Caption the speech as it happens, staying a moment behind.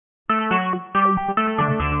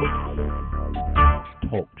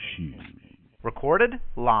Talk Shoe. Recorded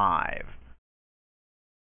live.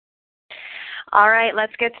 All right,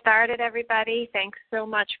 let's get started, everybody. Thanks so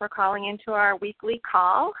much for calling into our weekly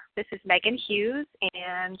call. This is Megan Hughes,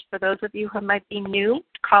 and for those of you who might be new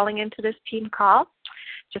calling into this team call,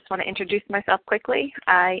 just want to introduce myself quickly.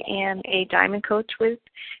 I am a diamond coach with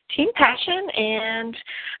Team Passion, and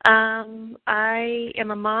I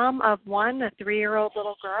am a mom of one, a 3-year-old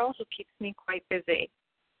little girl who keeps me quite busy.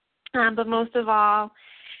 But most of all,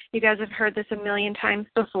 you guys have heard this a million times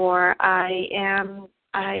before. I am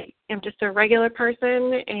just a regular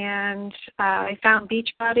person, and I found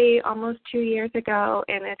Beachbody almost 2 years ago,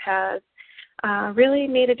 and it has really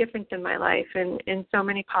made a difference in my life in so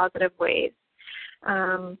many positive ways.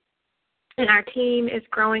 And our team is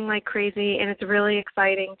growing like crazy, and it's really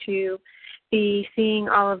exciting to be seeing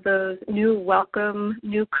all of those new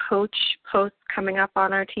coach posts coming up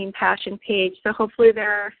on our Team Passion page. So hopefully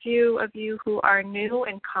there are a few of you who are new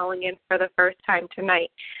and calling in for the first time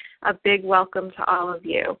tonight. A big welcome to all of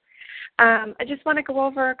you. I just want to go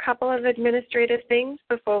over a couple of administrative things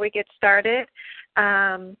before we get started.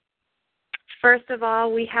 First of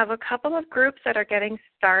all, we have a couple of groups that are getting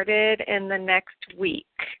started in the next week.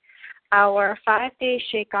 Our 5-day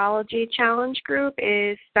Shakeology Challenge group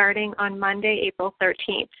is starting on Monday, April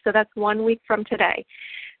 13th. So that's 1 week from today.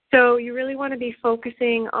 So you really want to be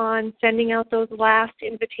focusing on sending out those last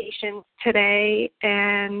invitations today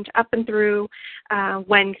and up and through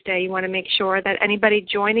Wednesday. You want to make sure that anybody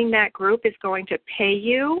joining that group is going to pay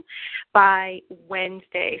you by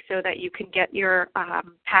Wednesday so that you can get your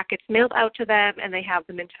packets mailed out to them and they have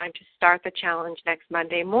them in time to start the challenge next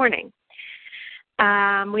Monday morning.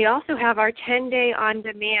 We also have our 10-day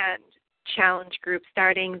on-demand challenge group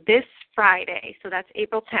starting this Friday, so that's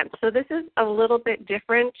April 10th. So this is a little bit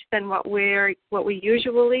different than what we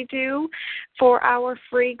usually do for our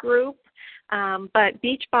free group, but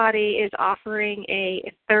Beachbody is offering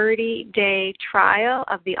a 30-day trial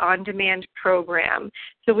of the on-demand program.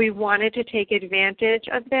 So we wanted to take advantage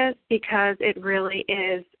of this because it really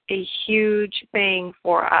is a huge thing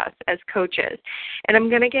for us as coaches. And I'm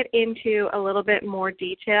going to get into a little bit more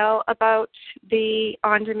detail about the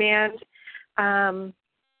on-demand,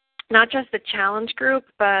 not just the challenge group,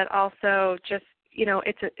 but also just,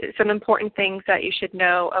 it's some important things that you should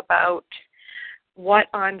know about what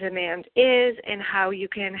on-demand is and how you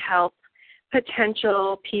can help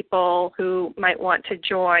potential people who might want to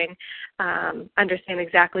join understand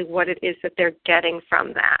exactly what it is that they're getting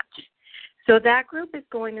from that. So that group is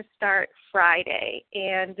going to start Friday,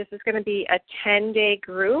 and this is going to be a 10-day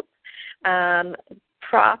group.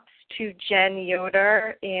 Props to Jen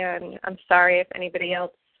Yoder, and I'm sorry if anybody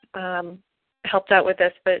else helped out with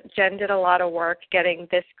this, but Jen did a lot of work getting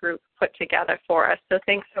this group put together for us. So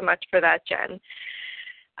thanks so much for that, Jen.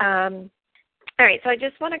 All right, so I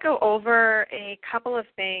just want to go over a couple of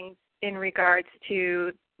things in regards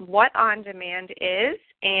to what on-demand is,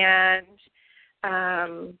 and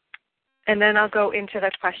then I'll go into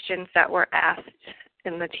the questions that were asked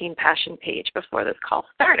in the Team Passion page before this call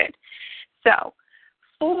started. So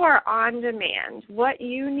for on-demand, what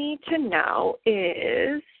you need to know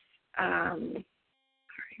is, sorry,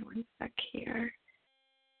 one sec here.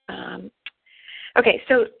 Okay,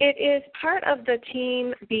 so it is part of the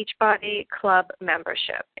Team Beachbody Club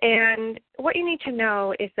membership. And what you need to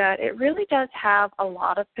know is that it really does have a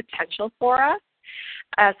lot of potential for us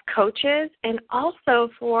as coaches and also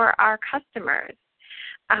for our customers.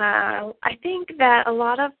 I think that a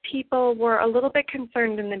lot of people were a little bit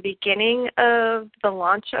concerned in the beginning of the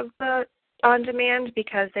launch of the on-demand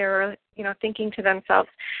because they were, thinking to themselves,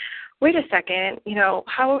 wait a second,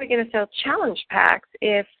 how are we going to sell challenge packs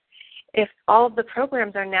if all of the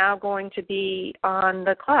programs are now going to be on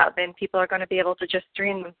the club and people are going to be able to just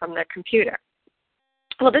stream them from their computer?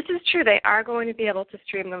 Well, this is true. They are going to be able to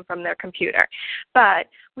stream them from their computer. But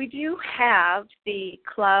we do have the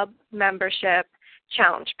club membership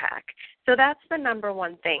challenge pack. So that's the number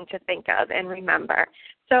one thing to think of and remember.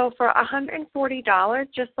 So for $140,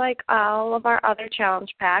 just like all of our other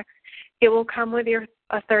challenge packs, it will come with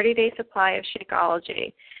a 30-day supply of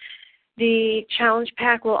Shakeology. The challenge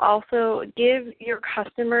pack will also give your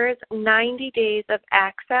customers 90 days of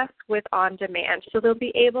access with on-demand. So they'll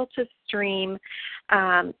be able to stream,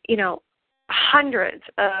 hundreds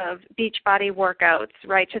of Beachbody workouts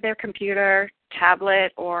right to their computer,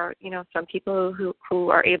 tablet, or, some people who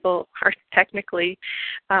are technically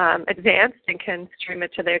advanced and can stream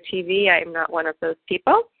it to their TV. I am not one of those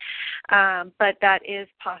people, but that is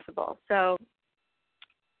possible. So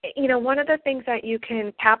one of the things that you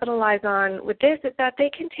can capitalize on with this is that they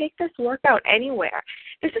can take this workout anywhere.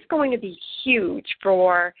 This is going to be huge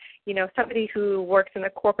for, somebody who works in the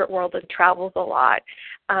corporate world and travels a lot.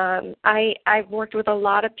 I've worked with a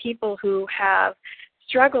lot of people who have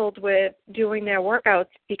struggled with doing their workouts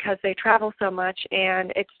because they travel so much,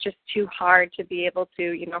 and it's just too hard to be able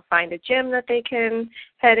to, find a gym that they can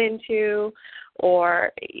head into,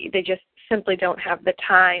 or they just simply don't have the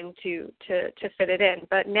time to fit it in.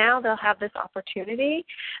 But now they'll have this opportunity.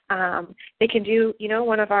 They can do,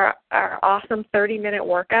 one of our awesome 30-minute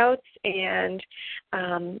workouts, and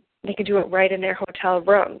they can do it right in their hotel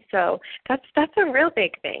room. So that's a real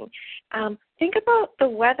big thing. Think about the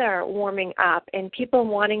weather warming up and people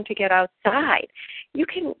wanting to get outside. You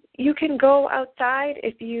can go outside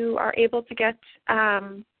if you are able to get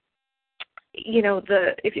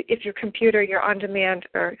if your computer, your on-demand,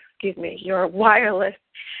 your wireless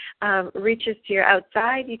reaches to your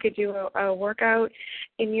outside, you could do a workout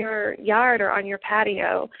in your yard or on your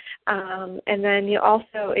patio. And then you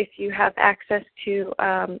also, if you have access to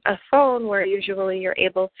a phone where usually you're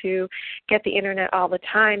able to get the internet all the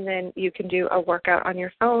time, then you can do a workout on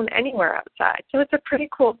your phone anywhere outside. So it's a pretty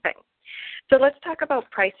cool thing. So let's talk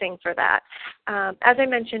about pricing for that. As I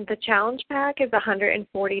mentioned, the challenge pack is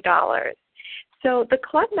 $140. So the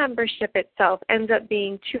club membership itself ends up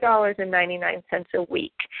being $2.99 a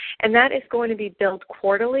week, and that is going to be billed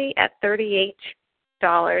quarterly at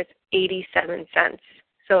 $38.87.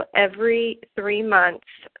 So every 3 months,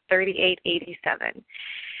 $38.87.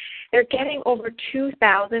 They're getting over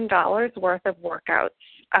 $2,000 worth of workouts,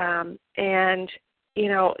 and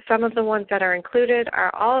some of the ones that are included are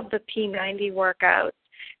all of the P90 workouts,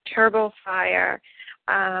 Turbo Fire.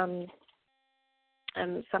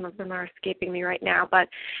 And some of them are escaping me right now, but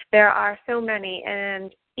there are so many.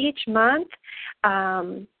 And each month,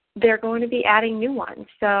 they're going to be adding new ones.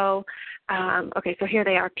 So, so here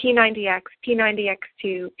they are: P90X,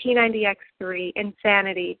 P90X2, P90X3,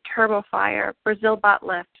 Insanity, Turbo Fire, Brazil Butt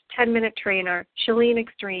Lift, 10-Minute Trainer, Chalene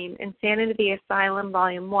Extreme, Insanity Asylum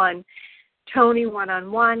Volume 1, Tony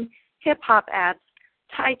One-on-One, Hip Hop Abs,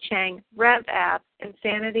 Tai Chang, Rev Abs,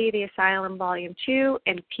 Insanity the Asylum Volume 2,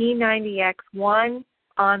 and P90X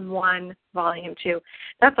One-on-One Volume 2.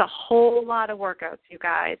 That's a whole lot of workouts, you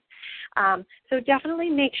guys. So definitely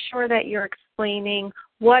make sure that you're explaining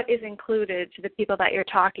what is included to the people that you're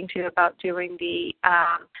talking to about doing the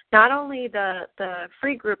not only the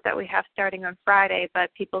free group that we have starting on Friday,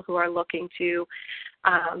 but people who are looking to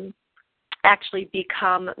actually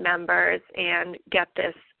become members and get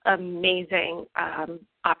this amazing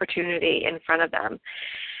opportunity in front of them.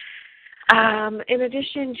 In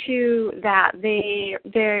addition to that,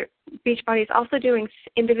 their Beachbody is also doing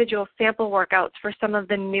individual sample workouts for some of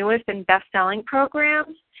the newest and best-selling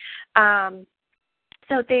programs.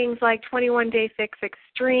 So things like 21 Day Fix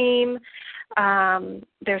Extreme,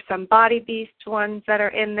 there's some Body Beast ones that are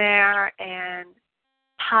in there, and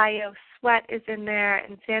Pio Sweat is in there,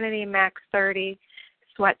 Insanity Max 30.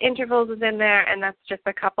 Sweat Intervals is in there, and that's just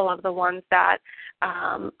a couple of the ones that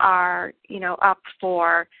are, up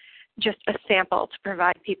for just a sample to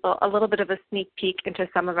provide people a little bit of a sneak peek into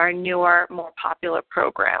some of our newer, more popular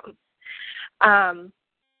programs. And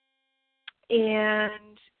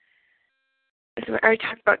so I already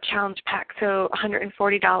talked about Challenge Pack, so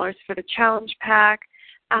 $140 for the Challenge Pack.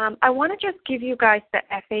 I want to just give you guys the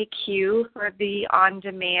FAQ for the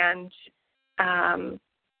on-demand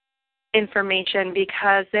information,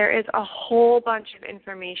 because there is a whole bunch of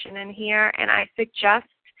information in here, and I suggest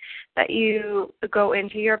that you go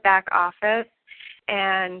into your back office,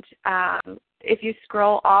 and if you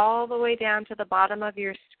scroll all the way down to the bottom of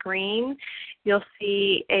your screen, you'll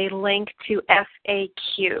see a link to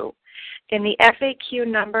FAQ. And the FAQ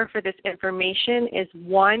number for this information is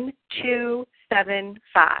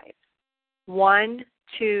 1275.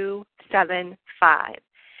 1275.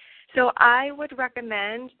 So I would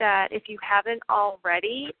recommend that if you haven't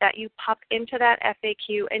already, that you pop into that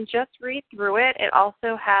FAQ and just read through it. It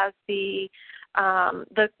also has the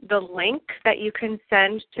link that you can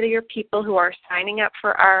send to your people who are signing up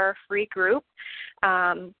for our free group.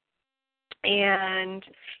 And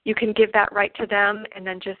you can give that right to them and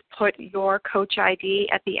then just put your coach ID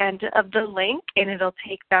at the end of the link, and it'll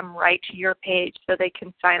take them right to your page so they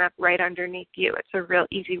can sign up right underneath you. It's a real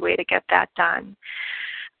easy way to get that done.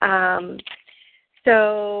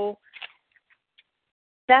 So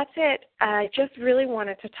that's it. I just really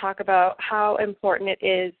wanted to talk about how important it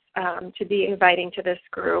is to be inviting to this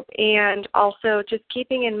group, and also just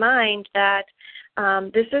keeping in mind that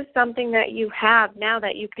this is something that you have now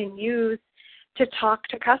that you can use to talk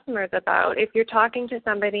to customers about. If you're talking to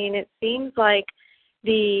somebody and it seems like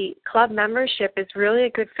the club membership is really a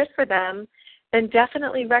good fit for them, then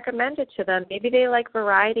definitely recommend it to them. Maybe they like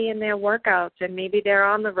variety in their workouts, and maybe they're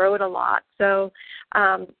on the road a lot. So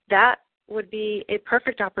that would be a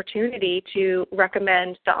perfect opportunity to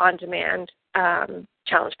recommend the on-demand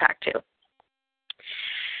challenge pack too.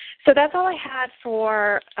 So that's all I had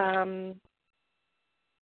for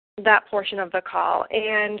that portion of the call.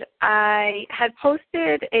 And I had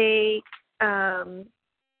posted a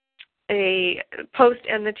post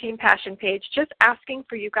in the Team Passion page just asking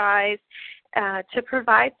for you guys to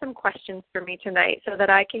provide some questions for me tonight so that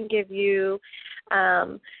I can give you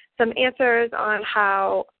some answers on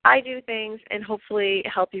how I do things and hopefully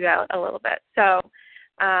help you out a little bit. So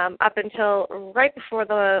up until right before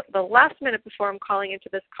the last minute before I'm calling into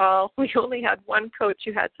this call, we only had one coach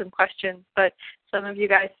who had some questions, but some of you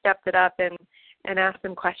guys stepped it up and asked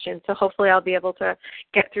some questions. So hopefully I'll be able to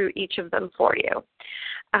get through each of them for you.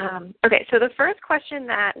 Okay, so the first question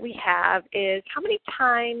that we have is how many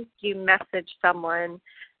times do you message someone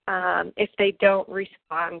if they don't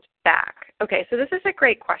respond back? Okay, so this is a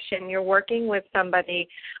great question. You're working with somebody,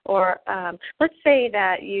 or let's say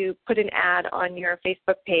that you put an ad on your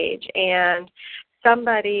Facebook page and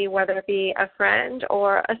somebody, whether it be a friend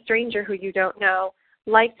or a stranger who you don't know,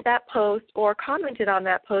 liked that post or commented on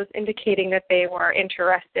that post indicating that they were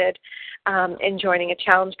interested in joining a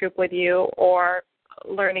challenge group with you or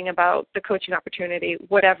learning about the coaching opportunity,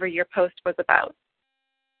 whatever your post was about.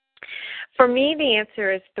 For me, the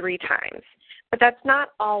answer is 3 times, but that's not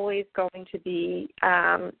always going to be,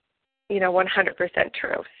 100%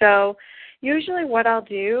 true. So usually what I'll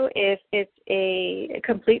do if it's a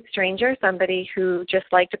complete stranger, somebody who just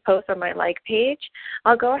liked a post on my like page,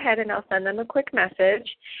 I'll go ahead and I'll send them a quick message,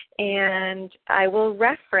 and I will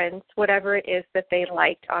reference whatever it is that they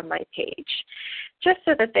liked on my page, just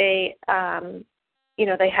so that they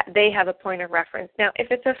they have a point of reference. Now, if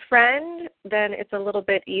it's a friend, then it's a little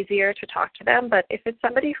bit easier to talk to them. But if it's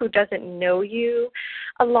somebody who doesn't know you,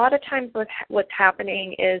 a lot of times what's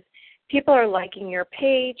happening is people are liking your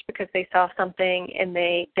page because they saw something and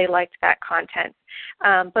they liked that content.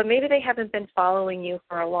 But maybe they haven't been following you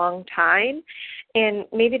for a long time, and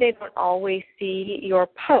maybe they don't always see your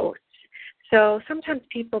posts. So sometimes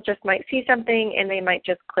people just might see something and they might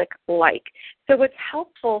just click like. So it's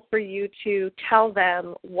helpful for you to tell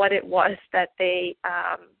them what it was that they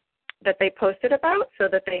posted about, so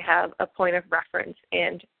that they have a point of reference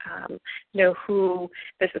and know who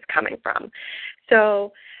this is coming from.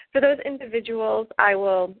 So for those individuals, I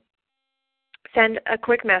will send a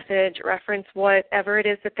quick message, reference whatever it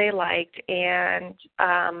is that they liked, and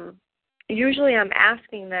usually I'm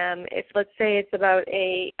asking them, if let's say it's about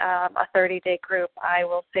a 30-day group, I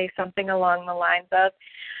will say something along the lines of,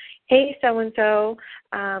 hey, so-and-so,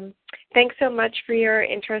 thanks so much for your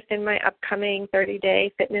interest in my upcoming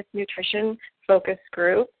 30-day fitness nutrition focus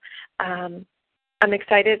group. I'm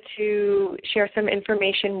excited to share some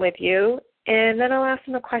information with you. And then I'll ask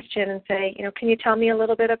them a question and say, can you tell me a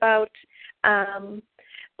little bit about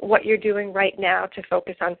what you're doing right now to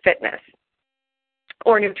focus on fitness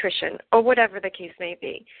or nutrition, or whatever the case may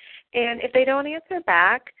be. And if they don't answer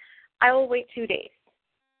back, I will wait 2 days.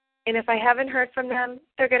 And if I haven't heard from them,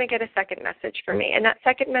 they're going to get a second message from me. And that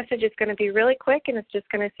second message is going to be really quick, and it's just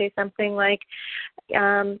going to say something like,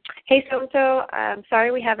 hey, so-and-so, I'm sorry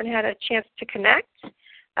we haven't had a chance to connect.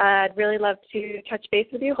 I'd really love to touch base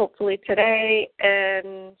with you, hopefully today.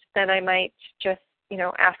 And then I might just,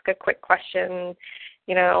 ask a quick question,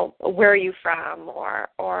 where are you from, or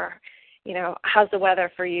how's the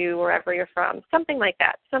weather for you wherever you're from, something like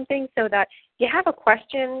that, something so that you have a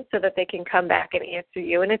question so that they can come back and answer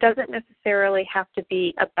you. And it doesn't necessarily have to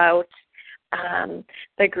be about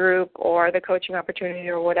the group or the coaching opportunity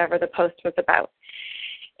or whatever the post was about.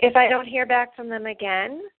 If I don't hear back from them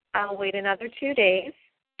again, I'll wait another 2 days,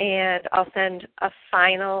 and I'll send a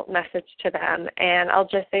final message to them, and I'll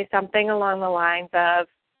just say something along the lines of,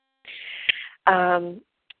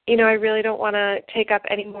 I really don't want to take up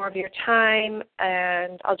any more of your time,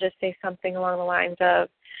 and I'll just say something along the lines of,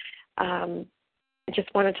 I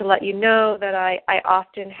just wanted to let you know that I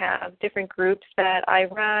often have different groups that I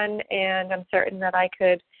run, and I'm certain that I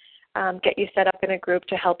could get you set up in a group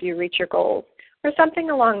to help you reach your goals, or something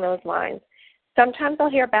along those lines. Sometimes I'll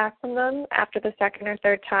hear back from them after the second or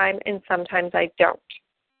third time, and sometimes I don't.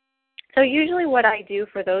 So usually what I do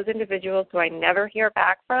for those individuals who I never hear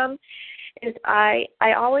back from is I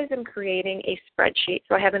always am creating a spreadsheet.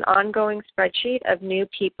 So I have an ongoing spreadsheet of new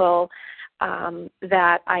people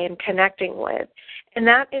that I am connecting with. And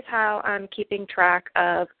that is how I'm keeping track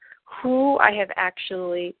of who I have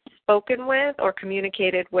actually spoken with or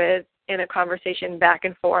communicated with in a conversation back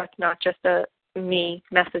and forth, not just me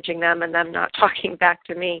messaging them and them not talking back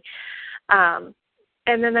to me.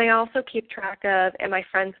 And then I also keep track of, am I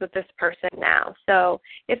friends with this person now? So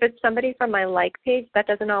if it's somebody from my like page, that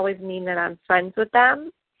doesn't always mean that I'm friends with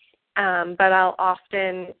them. But I'll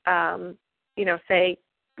often, say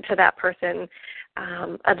to that person,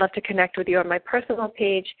 I'd love to connect with you on my personal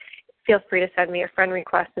page. Feel free to send me a friend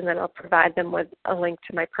request, and then I'll provide them with a link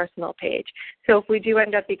to my personal page. So if we do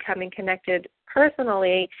end up becoming connected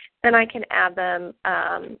personally, then I can add them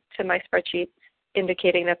to my spreadsheet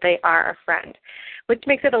indicating that they are a friend, which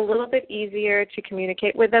makes it a little bit easier to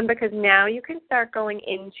communicate with them, because now you can start getting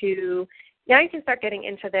into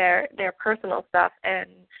their personal stuff and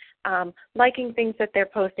liking things that they're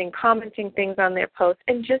posting, commenting things on their posts,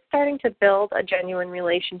 and just starting to build a genuine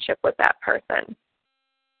relationship with that person.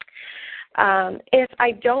 If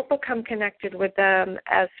I don't become connected with them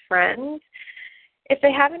as friends, if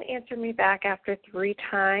they haven't answered me back after 3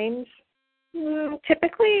 times,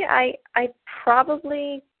 typically I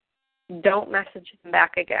probably don't message them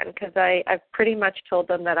back again, because I've pretty much told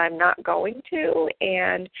them that I'm not going to,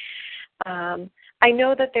 and I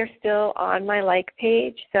know that they're still on my like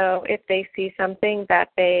page, so if they see something that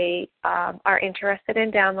they are interested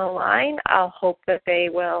in down the line, I'll hope that they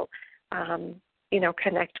will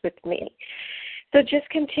connect with me. So just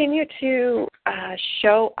continue to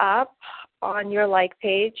show up on your like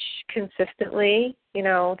page consistently.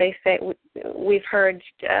 They say we've heard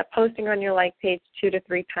posting on your like page 2 to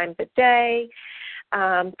 3 times a day,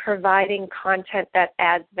 providing content that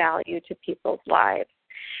adds value to people's lives.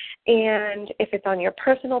 And if it's on your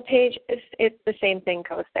personal page, it's the same thing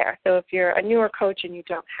goes there. So if you're a newer coach and you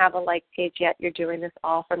don't have a like page yet, you're doing this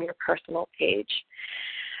all from your personal page.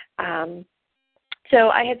 So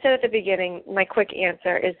I had said at the beginning, my quick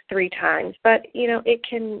answer is 3 times, but, it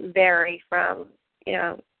can vary from,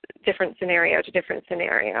 different scenario to different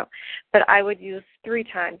scenario. But I would use 3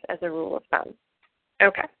 times as a rule of thumb.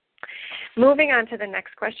 Okay. Moving on to the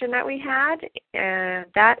next question that we had, and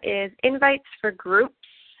that is invites for groups.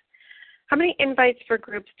 How many invites for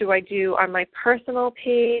groups do I do on my personal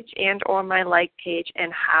page and or my like page,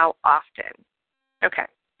 and how often? Okay.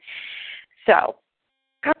 So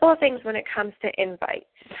a couple of things when it comes to invites.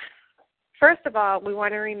 First of all, we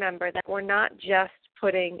want to remember that we're not just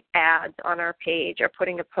putting ads on our page or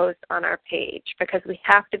putting a post on our page, because we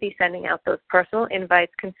have to be sending out those personal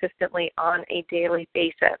invites consistently on a daily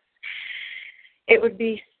basis. It would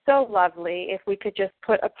be so lovely if we could just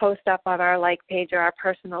put a post up on our like page or our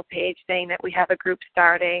personal page saying that we have a group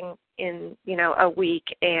starting in, a week,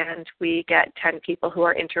 and we get 10 people who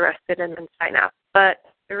are interested and then sign up. But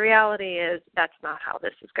the reality is that's not how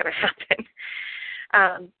this is going to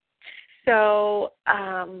happen.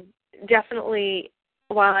 Definitely,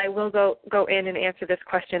 while I will go in and answer this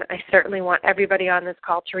question, I certainly want everybody on this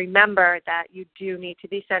call to remember that you do need to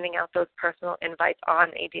be sending out those personal invites on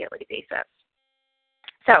a daily basis.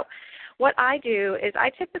 So what I do is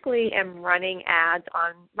I typically am running ads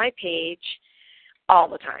on my page all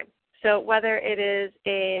the time. So whether it is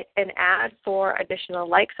an ad for additional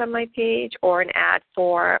likes on my page, or an ad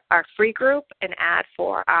for our free group, an ad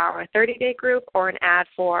for our 30-day group, or an ad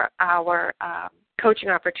for our coaching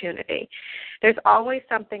opportunity, there's always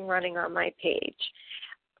something running on my page.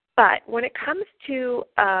 But when it comes to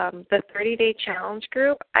the 30-day challenge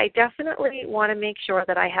group, I definitely want to make sure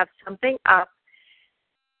that I have something up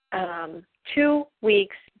 2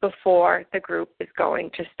 weeks before the group is going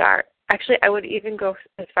to start. Actually, I would even go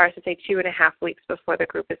as far as to say 2.5 weeks before the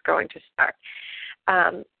group is going to start.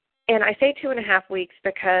 And I say 2.5 weeks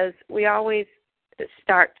because we always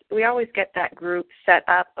get that group set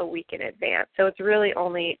up a week in advance. So it's really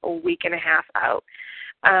only a week and a half out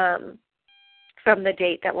from the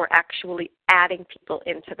date that we're actually adding people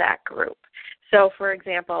into that group. So, for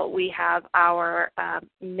example, we have our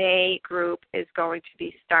May group is going to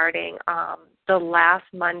be starting the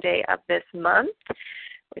last Monday of this month,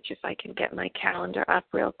 which if I can get my calendar up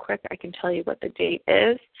real quick, I can tell you what the date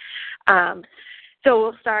is. So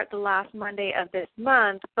we'll start the last Monday of this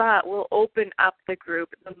month, but we'll open up the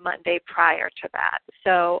group the Monday prior to that.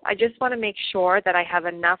 So I just want to make sure that I have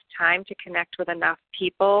enough time to connect with enough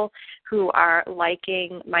people who are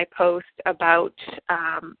liking my post about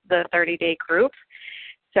the 30-day group.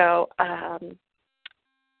 So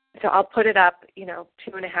I'll put it up,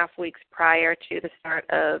 2.5 weeks prior to the start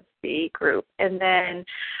of the group. And then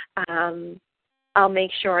I'll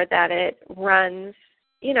make sure that it runs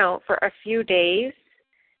for a few days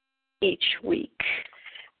each week.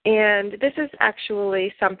 And this is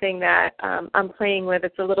actually something that I'm playing with.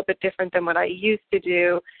 It's a little bit different than what I used to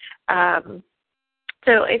do.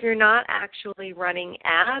 So if you're not actually running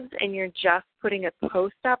ads and you're just putting a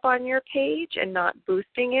post up on your page and not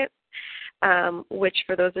boosting it, which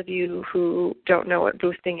for those of you who don't know what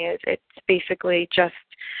boosting is, it's basically just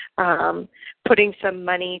putting some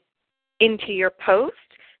money into your post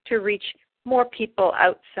to reach more people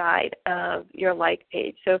outside of your like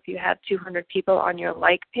page. So if you have 200 people on your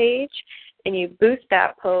like page and you boost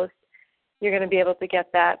that post, you're going to be able to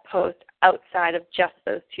get that post outside of just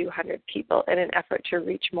those 200 people in an effort to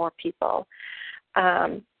reach more people.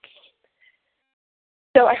 So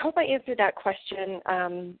I hope I answered that question.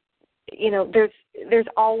 There's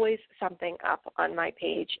always something up on my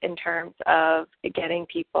page in terms of getting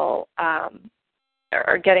people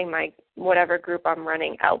or getting my whatever group I'm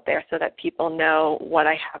running out there so that people know what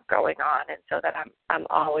I have going on, and so that I'm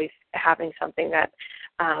always having something that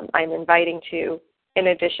I'm inviting to in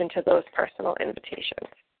addition to those personal invitations.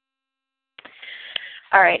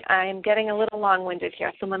 All right, I'm getting a little long-winded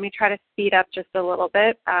here, so let me try to speed up just a little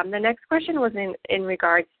bit. The next question was in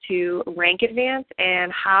regards to rank advance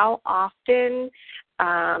and how often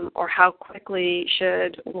or how quickly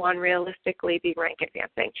should one realistically be rank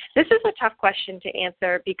advancing. This is a tough question to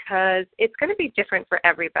answer because it's going to be different for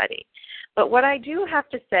everybody. But what I do have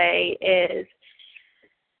to say is,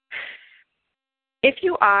 if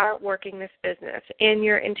you are working this business and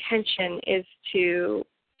your intention is to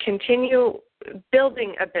continue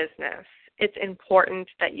building a business, it's important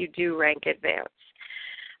that you do rank advance.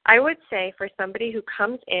 I would say for somebody who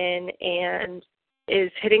comes in and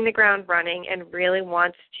is hitting the ground running and really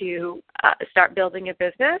wants to start building a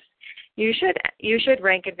business, you should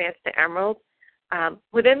rank advance to Emerald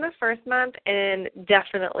within the first month and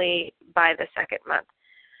definitely by the second month.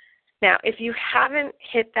 Now, if you haven't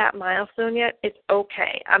hit that milestone yet, it's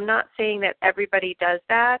okay. I'm not saying that everybody does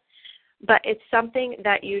that, but it's something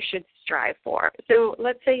that you should strive for. So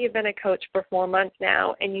let's say you've been a coach for 4 months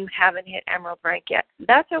now and you haven't hit Emerald rank yet.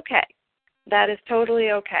 That's okay. That is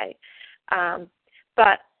totally okay.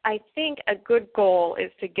 But I think a good goal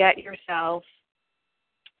is to get yourself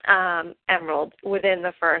Emerald within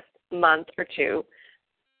the first month or two.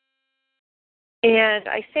 And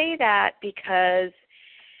I say that because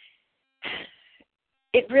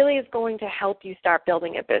it really is going to help you start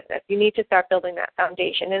building a business. You need to start building that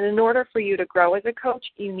foundation. And in order for you to grow as a coach,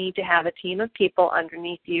 you need to have a team of people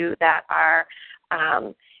underneath you that are,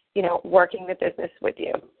 working the business with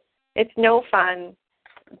you. It's no fun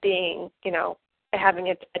being, having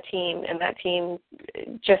a team and that team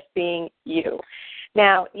just being you.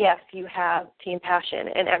 Now, yes, you have team passion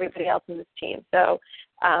and everybody else in this team. So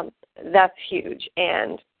that's huge.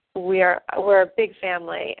 And we're a big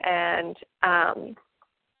family, and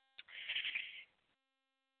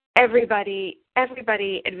everybody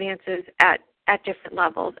advances at different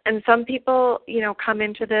levels. And some people, come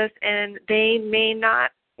into this and they may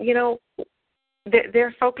not,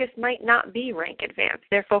 their focus might not be rank advance.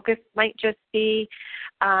 Their focus might just be,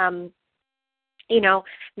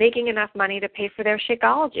 making enough money to pay for their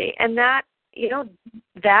Shakeology. And that,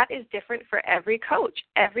 that is different for every coach.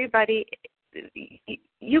 Everybody,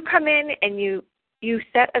 you come in and you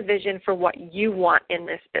set a vision for what you want in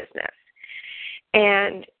this business.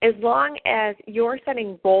 And as long as you're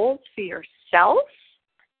setting goals for yourself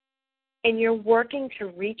and you're working to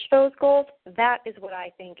reach those goals, that is what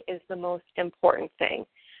I think is the most important thing.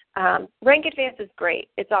 Rank advance is great.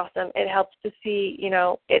 It's awesome. It helps to see,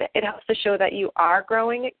 it helps to show that you are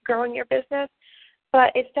growing your business,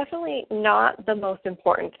 but it's definitely not the most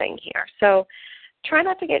important thing here. So try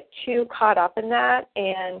not to get too caught up in that,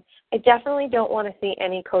 and I definitely don't want to see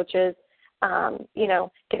any coaches,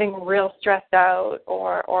 getting real stressed out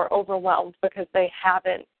or overwhelmed because they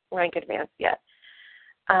haven't rank advanced yet.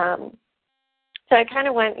 So I kind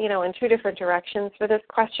of went, in two different directions for this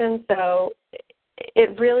question. So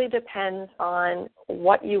it really depends on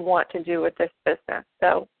what you want to do with this business.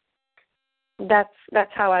 So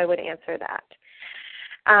that's how I would answer that.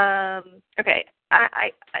 Okay,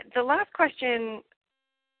 the last question,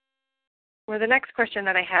 or the next question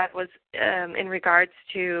that I had was in regards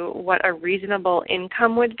to what a reasonable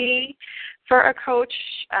income would be for a coach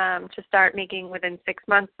to start making within 6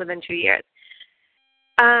 months, within 2 years.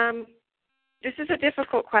 This is a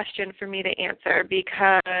difficult question for me to answer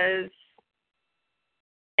because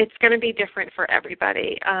it's going to be different for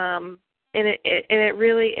everybody. And it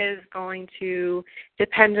really is going to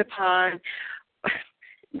depend upon,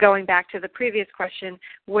 going back to the previous question,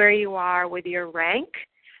 where you are with your rank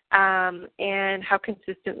and how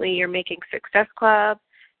consistently you're making Success Club.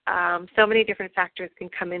 So many different factors can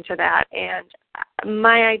come into that. And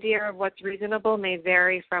my idea of what's reasonable may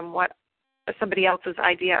vary from what somebody else's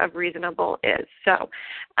idea of reasonable is. So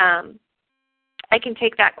I can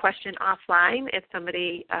take that question offline if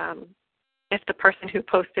somebody, if the person who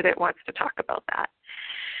posted it wants to talk about that.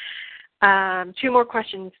 Two more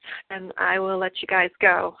questions, and I will let you guys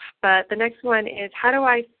go. But the next one is, how do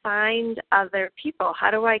I find other people?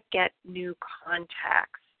 How do I get new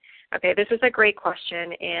contacts? Okay, this is a great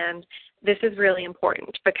question, and this is really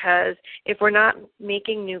important because if we're not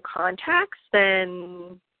making new contacts,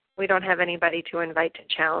 then we don't have anybody to invite to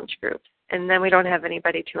challenge groups, and then we don't have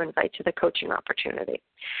anybody to invite to the coaching opportunity.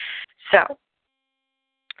 So,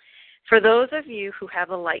 for those of you who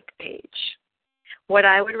have a like page, what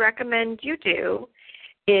I would recommend you do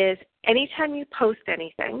is anytime you post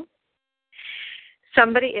anything,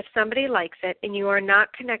 if somebody likes it and you are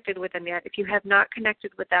not connected with them yet, if you have not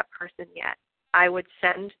connected with that person yet, I would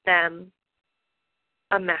send them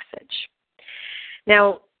a message.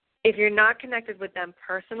 Now, if you're not connected with them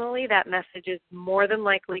personally, that message is more than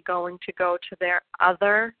likely going to go to their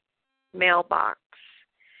other mailbox.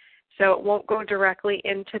 So it won't go directly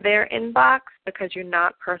into their inbox because you're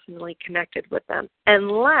not personally connected with them,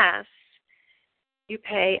 unless you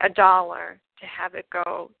pay $1 to have it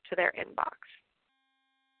go to their inbox.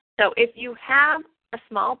 So if you have a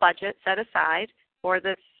small budget set aside for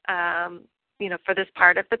this, for this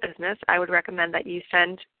part of the business, I would recommend that you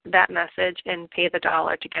send that message and pay the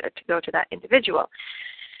 $1 to get it to go to that individual.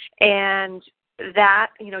 And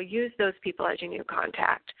that, use those people as your new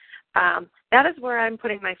contact. That is where I'm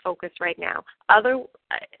putting my focus right now.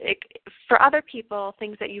 For other people,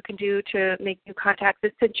 things that you can do to make new contacts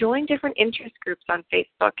is to join different interest groups on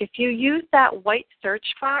Facebook. If you use that white search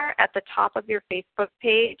bar at the top of your Facebook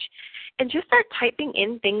page and just start typing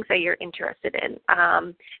in things that you're interested in.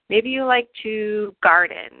 Maybe you like to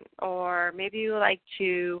garden, or maybe you like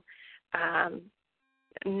to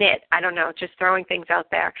knit. I don't know, just throwing things out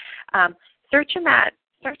there. Search in that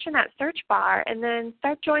search bar, and then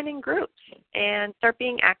start joining groups and start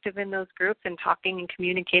being active in those groups and talking and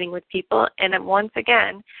communicating with people. And then once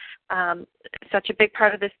again, such a big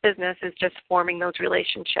part of this business is just forming those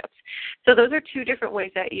relationships. So those are two different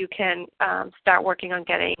ways that you can start working on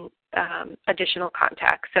getting additional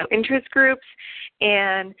contacts. So interest groups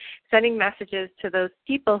and sending messages to those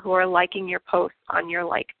people who are liking your posts on your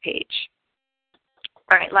like page.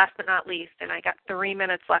 All right, last but not least, and I got 3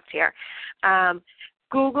 minutes left here. The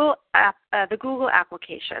Google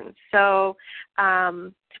application. So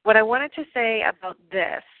what I wanted to say about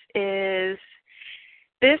this is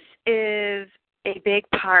a big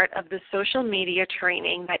part of the social media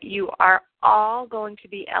training that you are all going to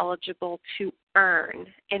be eligible to earn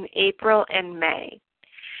in April and May.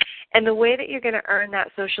 And the way that you're going to earn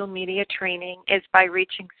that social media training is by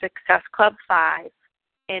reaching Success Club 5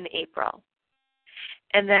 in April.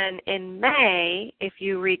 And then in May, if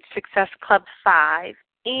you reach Success Club 5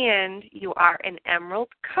 and you are an Emerald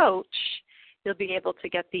coach, you'll be able to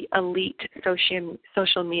get the Elite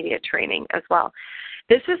social media training as well.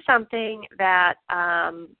 This is something that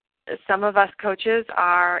some of us coaches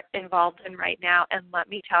are involved in right now, and let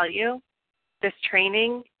me tell you, this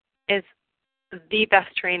training is the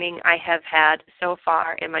best training I have had so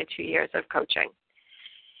far in my 2 years of coaching.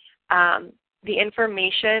 The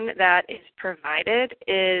information that is provided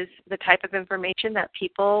is the type of information that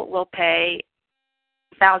people will pay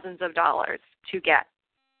thousands of dollars to get.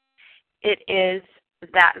 It is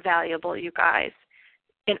that valuable, you guys.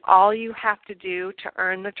 And all you have to do to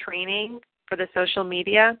earn the training for the social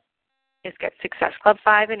media is get Success Club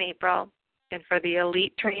 5 in April, and for the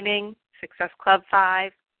Elite training, Success Club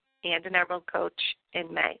 5 and an Emerald Coach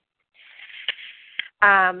in May.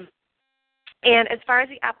 And as far as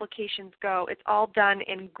the applications go, it's all done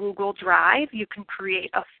in Google Drive. You can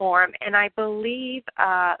create a form. And I believe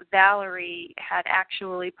Valerie had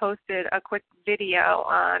actually posted a quick video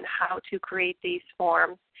on how to create these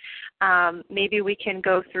forms. Maybe we can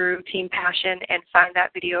go through Team Passion and find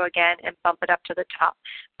that video again and bump it up to the top.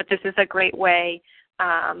 But this is a great way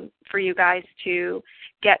for you guys to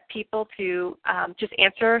get people to just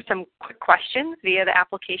answer some quick questions via the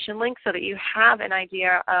application link so that you have an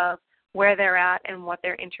idea of where they're at and what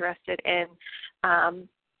they're interested in,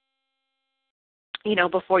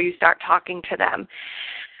 before you start talking to them.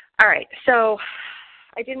 All right, so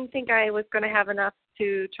I didn't think I was going to have enough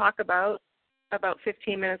to talk about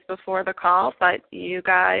 15 minutes before the call, but you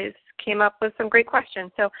guys came up with some great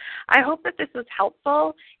questions. So I hope that this was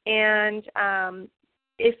helpful, and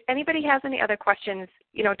if anybody has any other questions,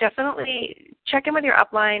 definitely check in with your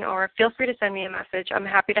upline or feel free to send me a message. I'm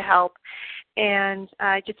happy to help. And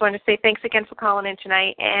I just want to say thanks again for calling in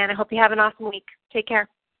tonight, and I hope you have an awesome week. Take care.